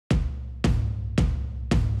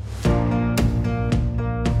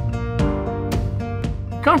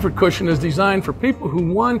Comfort Cushion is designed for people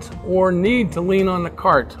who want or need to lean on the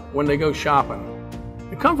cart when they go shopping.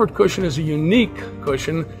 The Comfort Cushion is a unique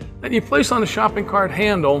cushion that you place on the shopping cart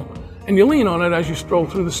handle and you lean on it as you stroll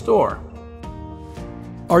through the store.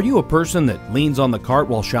 Are you a person that leans on the cart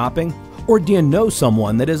while shopping? Or do you know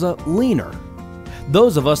someone that is a leaner?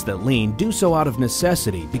 Those of us that lean do so out of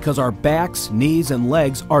necessity because our backs, knees, and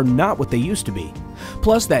legs are not what they used to be.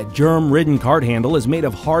 Plus, that germ-ridden cart handle is made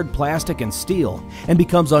of hard plastic and steel and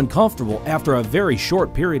becomes uncomfortable after a very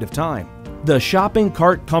short period of time. The Shopping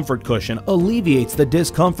Cart Comfort Cushion alleviates the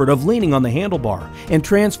discomfort of leaning on the handlebar and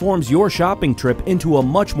transforms your shopping trip into a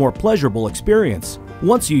much more pleasurable experience.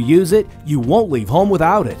 Once you use it, you won't leave home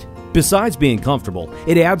without it. Besides being comfortable,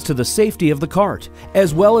 it adds to the safety of the cart,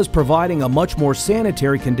 as well as providing a much more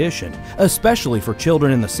sanitary condition, especially for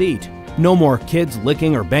children in the seat. No more kids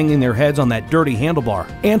licking or banging their heads on that dirty handlebar.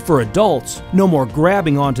 And for adults, no more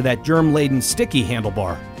grabbing onto that germ-laden sticky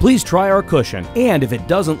handlebar. Please try our cushion, and if it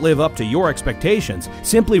doesn't live up to your expectations,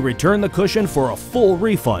 simply return the cushion for a full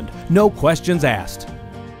refund, no questions asked.